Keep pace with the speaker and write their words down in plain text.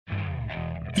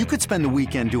You could spend the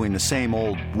weekend doing the same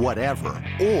old whatever,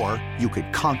 or you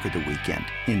could conquer the weekend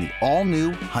in the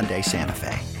all-new Hyundai Santa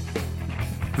Fe.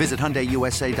 Visit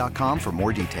HyundaiUSA.com for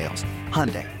more details.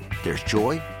 Hyundai, there's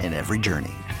joy in every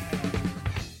journey.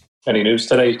 Any news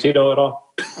today, Tito, at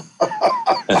all?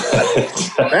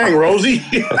 Dang, Rosie,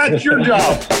 that's your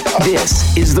job.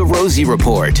 This is the Rosie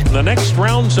Report. The next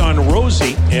round's on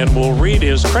Rosie, and we'll read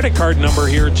his credit card number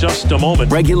here in just a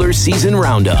moment. Regular season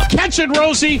roundup. Catch it,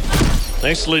 Rosie!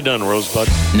 Nicely done, Rosebud.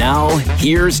 Now,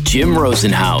 here's Jim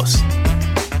Rosenhaus.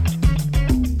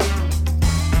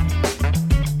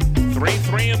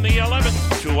 3-3 in the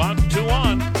 11th. 2 out, 2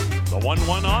 on. The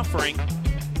 1-1 offering.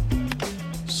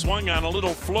 Swung on a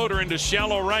little floater into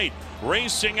shallow right.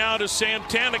 Racing out is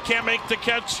Santana. Can't make the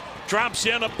catch. Drops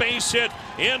in a base hit.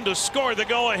 In to score the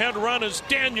go-ahead run is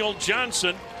Daniel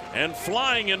Johnson. And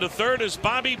flying into third is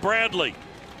Bobby Bradley.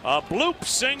 A bloop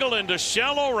single into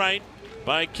shallow right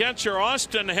by catcher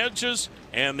Austin Hedges,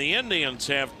 and the Indians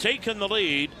have taken the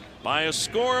lead by a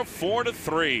score of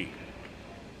 4-3.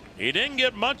 He didn't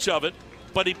get much of it,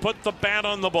 but he put the bat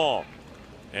on the ball,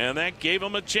 and that gave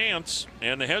him a chance.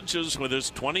 And Hedges with his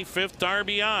 25th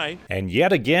RBI. And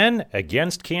yet again,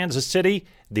 against Kansas City,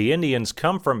 the Indians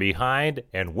come from behind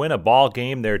and win a ball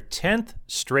game, their 10th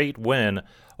straight win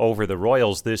over the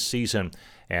Royals this season.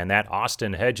 And that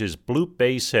Austin Hedges bloop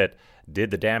base hit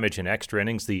did the damage in extra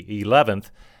innings, the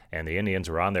 11th, and the Indians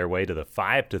were on their way to the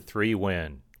 5-3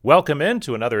 win. Welcome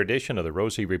into another edition of the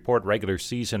Rosie Report regular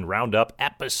season roundup,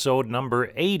 episode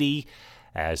number 80,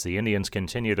 as the Indians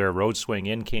continue their road swing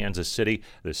in Kansas City.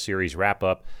 The series wrap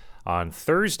up on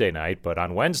Thursday night, but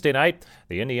on Wednesday night,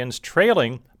 the Indians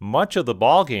trailing much of the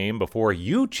ball game before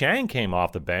Yu Chang came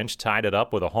off the bench, tied it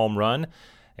up with a home run,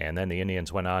 and then the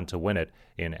Indians went on to win it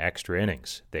in extra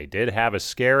innings. They did have a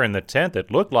scare in the 10th.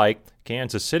 It looked like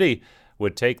Kansas City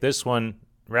would take this one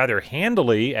rather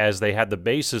handily as they had the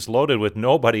bases loaded with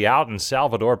nobody out and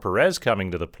Salvador Perez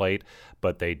coming to the plate,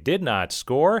 but they did not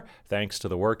score thanks to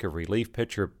the work of relief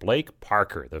pitcher Blake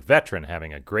Parker, the veteran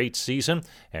having a great season,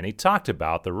 and he talked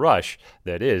about the rush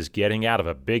that is getting out of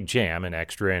a big jam in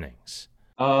extra innings.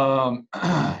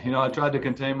 I tried to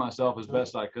contain myself as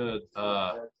best I could.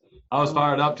 I was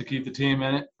fired up to keep the team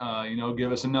in it,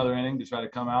 give us another inning to try to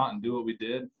come out and do what we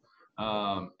did.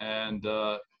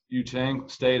 Yu Chang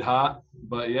stayed hot,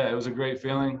 but yeah, it was a great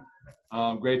feeling.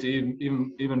 Great to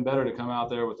even better to come out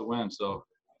there with the win. So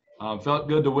felt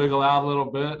good to wiggle out a little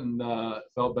bit, and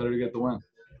felt better to get the win.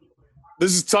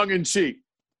 This is tongue in cheek,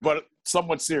 but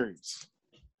somewhat serious.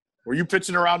 Were you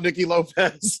pitching around Nicky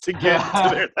Lopez to get to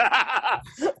there?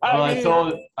 I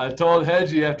told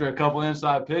Hedgie after a couple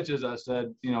inside pitches, I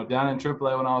said, down in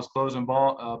AAA when I was closing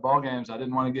ball games, I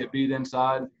didn't want to get beat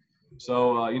inside.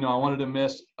 So, I wanted to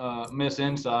miss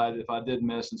inside if I did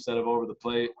miss instead of over the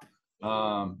plate.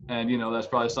 That's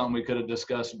probably something we could have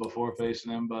discussed before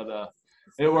facing him, but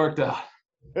it worked out.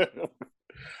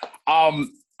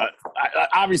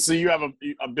 Obviously, you have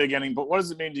a big inning, but what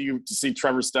does it mean to you to see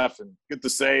Trevor Stephan get the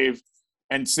save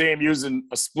and see him using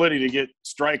a splitty to get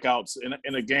strikeouts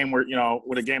in a game where,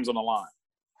 when the game's on the line?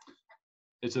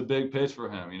 It's a big pitch for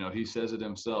him. He says it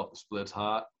himself. The split's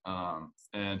hot.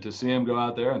 And to see him go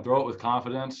out there and throw it with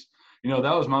confidence,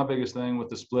 that was my biggest thing with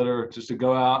the splitter, just to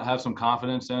go out, have some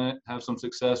confidence in it, have some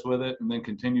success with it, and then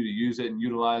continue to use it and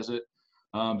utilize it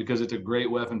because it's a great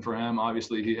weapon for him.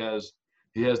 Obviously, he has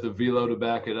the velo to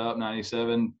back it up,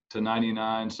 97 to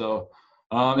 99. So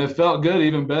it felt good,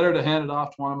 even better to hand it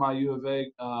off to one of my U of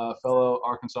A fellow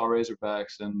Arkansas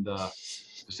Razorbacks, and to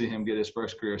see him get his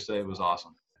first career save was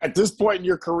awesome. At this point in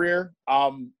your career,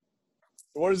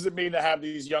 what does it mean to have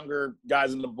these younger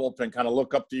guys in the bullpen kind of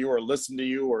look up to you or listen to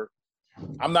you? Or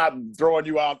I'm not throwing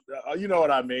you out, you know what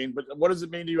I mean, but what does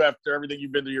it mean to you after everything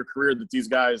you've been through your career that these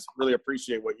guys really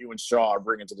appreciate what you and Shaw are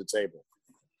bringing to the table?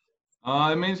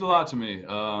 It means a lot to me.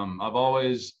 I've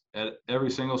always, at every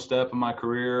single step of my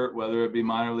career, whether it be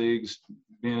minor leagues,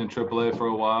 being in AAA for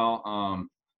a while,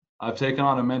 I've taken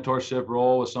on a mentorship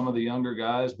role with some of the younger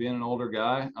guys, being an older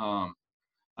guy.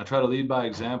 I try to lead by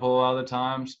example a lot of the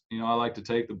times. I like to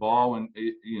take the ball when,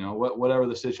 whatever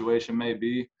the situation may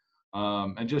be,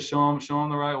 and just show them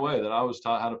the right way that I was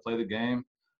taught how to play the game.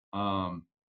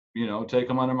 Take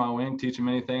them under my wing, teach them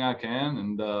anything I can.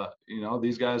 And,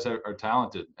 these guys are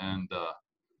talented, and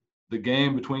the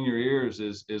game between your ears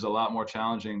is a lot more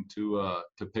challenging to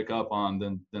pick up on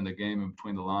than the game in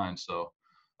between the lines. So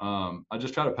I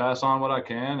just try to pass on what I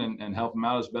can and help them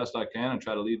out as best I can and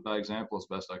try to lead by example as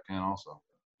best I can also.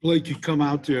 Blake, you come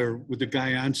out there with the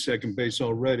guy on second base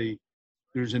already.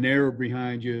 There's an error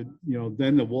behind you,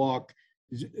 then the walk.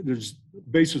 There's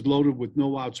bases loaded with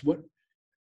no outs.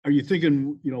 are you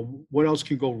thinking, what else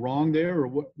can go wrong there, or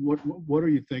what are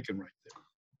you thinking right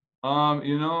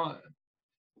there?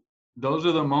 Those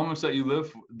are the moments that you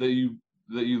live that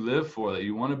you live for, that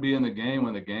you want to be in the game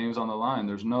when the game's on the line.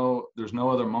 There's no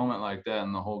other moment like that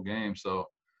in the whole game. So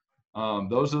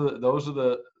those are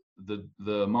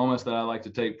the moments that I like to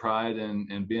take pride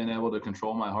in being able to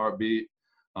control my heartbeat.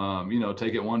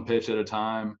 Take it one pitch at a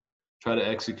time, try to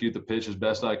execute the pitch as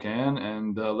best I can,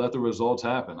 and let the results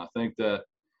happen. I think that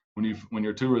when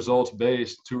you're too results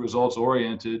based, too results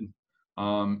oriented,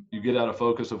 you get out of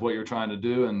focus of what you're trying to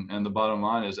do, and the bottom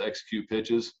line is execute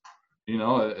pitches.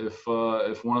 If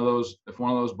one of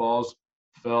those balls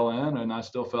fell in and I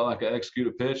still felt like I execute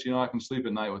a pitch, I can sleep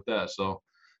at night with that. So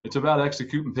it's about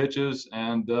executing pitches,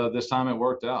 and this time it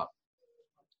worked out.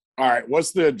 All right,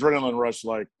 what's the adrenaline rush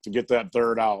like to get that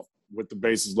third out with the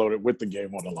bases loaded, with the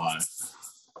game on the line?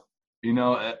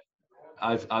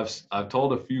 I've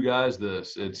told a few guys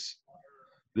this.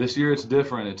 This year it's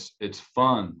different. It's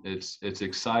fun. It's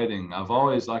exciting. I've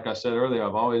always, like I said earlier,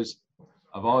 I've always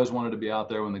wanted to be out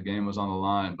there when the game was on the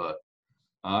line. But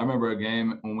I remember a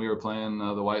game when we were playing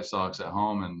the White Sox at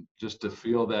home, and just to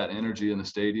feel that energy in the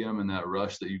stadium and that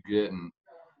rush that you get, and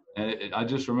I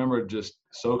just remember just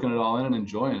soaking it all in and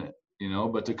enjoying it.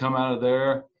 But to come out of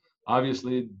there,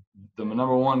 obviously the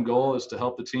number one goal is to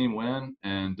help the team win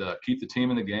and keep the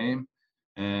team in the game.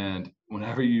 And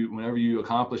whenever you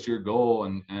accomplish your goal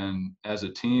and as a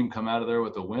team come out of there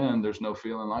with a win, there's no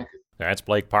feeling like it. That's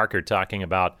Blake Parker talking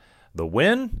about the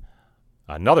win.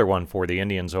 Another one for the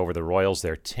Indians over the Royals,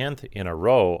 their 10th in a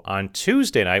row. On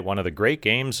Tuesday night, one of the great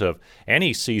games of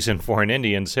any season for an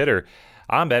Indians hitter,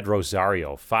 Amed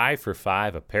Rosario, 5 for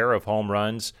 5, a pair of home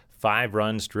runs, 5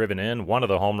 runs driven in, one of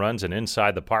the home runs, an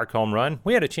inside-the-park home run.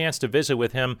 We had a chance to visit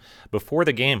with him before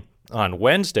the game on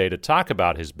Wednesday to talk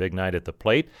about his big night at the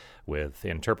plate with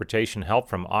interpretation help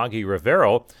from Augie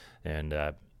Rivero. And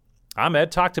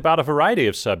Amed talked about a variety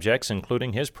of subjects,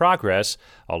 including his progress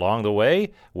along the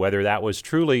way, whether that was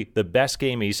truly the best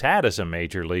game he's had as a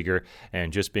major leaguer,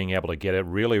 and just being able to get it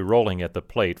really rolling at the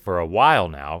plate for a while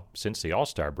now, since the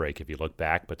All-Star break, if you look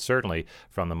back, but certainly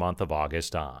from the month of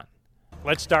August on.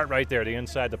 Let's start right there, the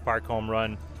inside-the-park home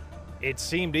run. It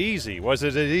seemed easy. Was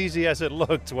it as easy as it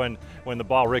looked when the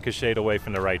ball ricocheted away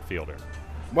from the right fielder?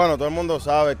 Bueno, todo el mundo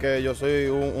sabe que yo soy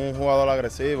un jugador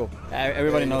agresivo.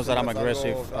 Everybody knows that I'm an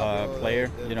aggressive player.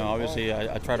 Obviously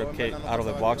I try to get out of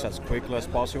the box as quickly as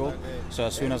possible. So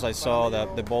as soon as I saw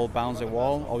that the ball bounce the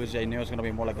wall, obviously I knew it was going to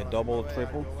be more like a double,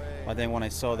 triple. But then when I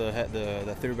saw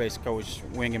the third base coach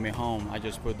winging me home, I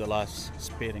just put the last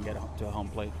speed and get to a home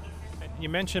plate. You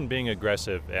mentioned being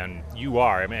aggressive, and you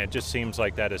are. I mean, it just seems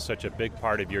like that is such a big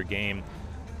part of your game.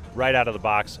 Right out of the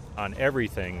box on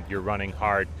everything, you're running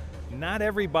hard. Not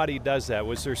everybody does that.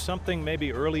 Was there something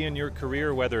maybe early in your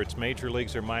career, whether it's major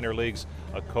leagues or minor leagues,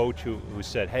 a coach who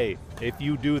said, hey, if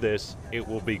you do this, it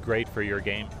will be great for your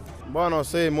game? Bueno,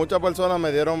 sí, muchas personas me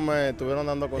estuvieron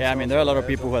dando consejos. Yeah, I mean, there are a lot of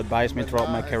people who advised me throughout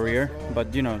my career, but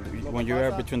when you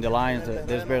are between the lines,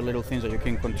 there's very little things that you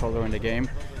can control during the game.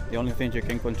 The only thing you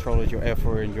can control is your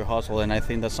effort and your hustle, and I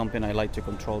think that's something I like to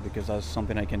control because that's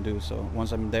something I can do. So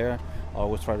once I'm there, I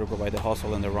always try to go by the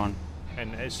hustle and the run.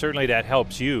 And certainly that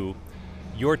helps you.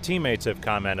 Your teammates have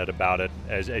commented about it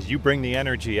as you bring the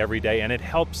energy every day, and it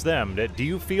helps them. Do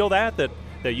you feel that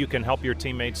you can help your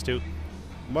teammates too?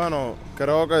 Bueno,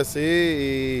 creo que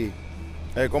sí,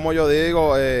 y como yo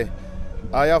digo,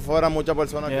 allá afuera muchas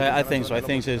personas. Yeah, I think so. I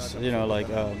think it's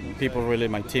people really,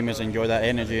 my teammates enjoy that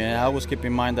energy, and I always keep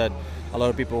in mind that a lot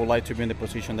of people would like to be in the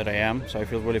position that I am. So I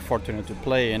feel really fortunate to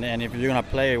play, and if you're gonna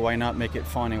play, why not make it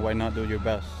fun and why not do your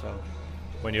best? So.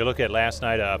 When you look at last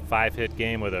night, a 5-hit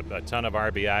game with a ton of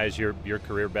RBIs, your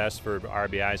career best for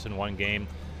RBIs in one game,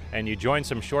 and you joined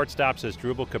some shortstops as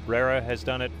Drupal Cabrera has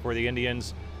done it for the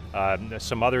Indians,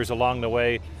 some others along the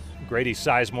way. Grady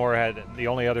Sizemore had the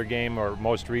only other game, or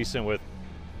most recent, with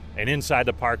an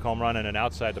inside-the-park home run and an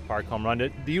outside-the-park home run.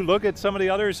 Do you look at some of the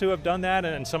others who have done that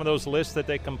and some of those lists that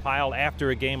they compile after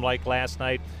a game like last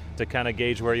night to kind of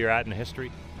gauge where you're at in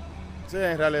history? Sí,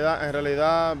 en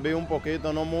realidad vi un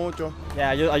poquito, no mucho. Yeah,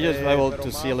 I just able to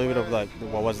see a little bit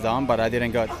of what was done, but I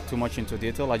didn't get too much into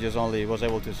detail. I just only was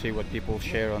able to see what people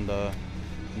share on the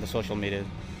social media.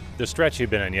 The stretch you've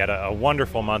been in, you had a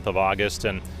wonderful month of August,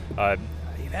 and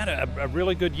you've had a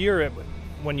really good year.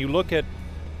 When you look at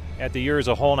the year as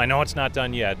a whole, and I know it's not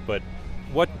done yet, but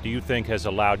what do you think has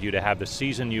allowed you to have the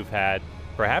season you've had,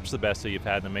 perhaps the best that you've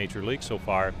had in the Major League so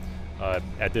far,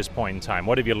 at this point in time?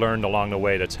 What have you learned along the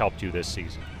way that's helped you this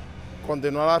season?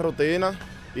 Continuar la rutina,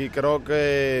 y creo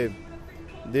que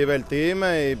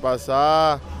divertirme y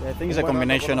pasar. I think it's a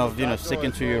combination of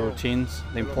sticking to your routines,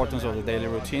 the importance of the daily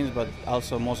routines, but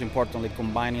also most importantly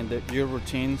combining your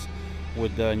routines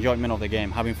with the enjoyment of the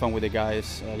game, having fun with the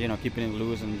guys, keeping it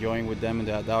loose, enjoying with them in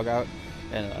the dugout,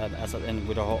 and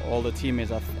with all the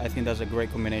teammates. I think that's a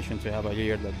great combination to have a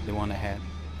year that they want to have.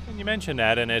 And you mentioned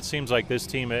that, and it seems like this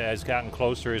team has gotten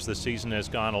closer as the season has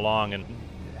gone along. And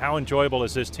how enjoyable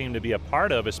is this team to be a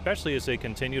part of, especially as they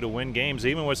continue to win games,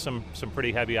 even with some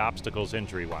pretty heavy obstacles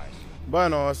injury-wise?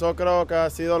 Bueno, eso creo que ha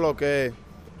sido lo que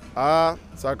ha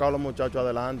sacado a los muchachos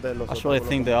adelante. Actually, I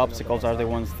think the obstacles are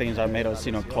the things that made us,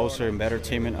 closer and better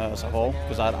team as a whole,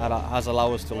 because that has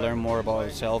allowed us to learn more about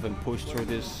ourselves and push through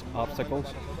these obstacles.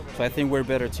 So I think we're a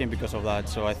better team because of that.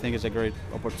 So I think it's a great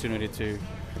opportunity to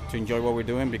enjoy what we're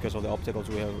doing because of the obstacles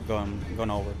we have gone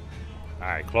over. All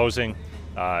right, closing.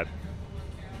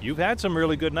 You've had some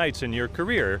really good nights in your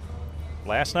career.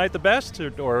 Last night the best,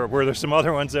 or were there some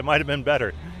other ones that might have been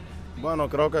better? Bueno,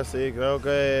 creo que sí. Creo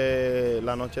que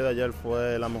la noche de ayer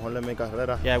fue la mejor de mi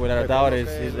carrera. Yeah, without a doubt,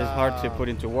 it's hard to put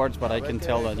into words, but I can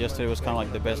tell that yesterday was kind of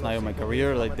like the best night of my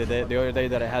career. Like the other day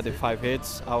that I had the 5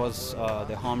 hits, I was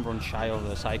the home run shy of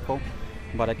the cycle.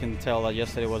 But I can tell that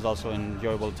yesterday was also an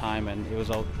enjoyable time, and it was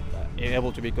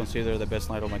able to be considered the best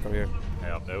night of my career.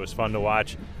 Yeah, it was fun to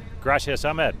watch. Gracias,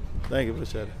 Amed. Thank you,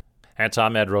 appreciate it. That's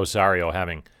Amed Rosario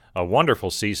having a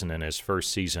wonderful season in his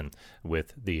first season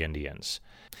with the Indians.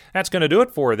 That's going to do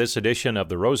it for this edition of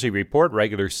the Rosie Report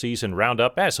regular season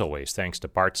roundup. As always, thanks to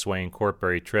Bart Swain,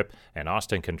 Courtbury Tripp, and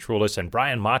Austin Contrulis, and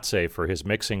Brian Motze for his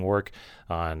mixing work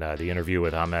on the interview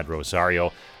with Amed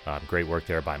Rosario. Great work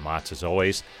there by Motz, as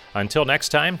always. Until next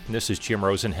time, this is Jim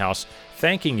Rosenhaus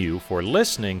thanking you for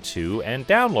listening to and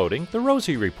downloading the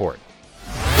Rosie Report.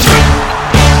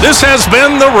 This has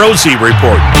been the Rosie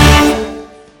Report.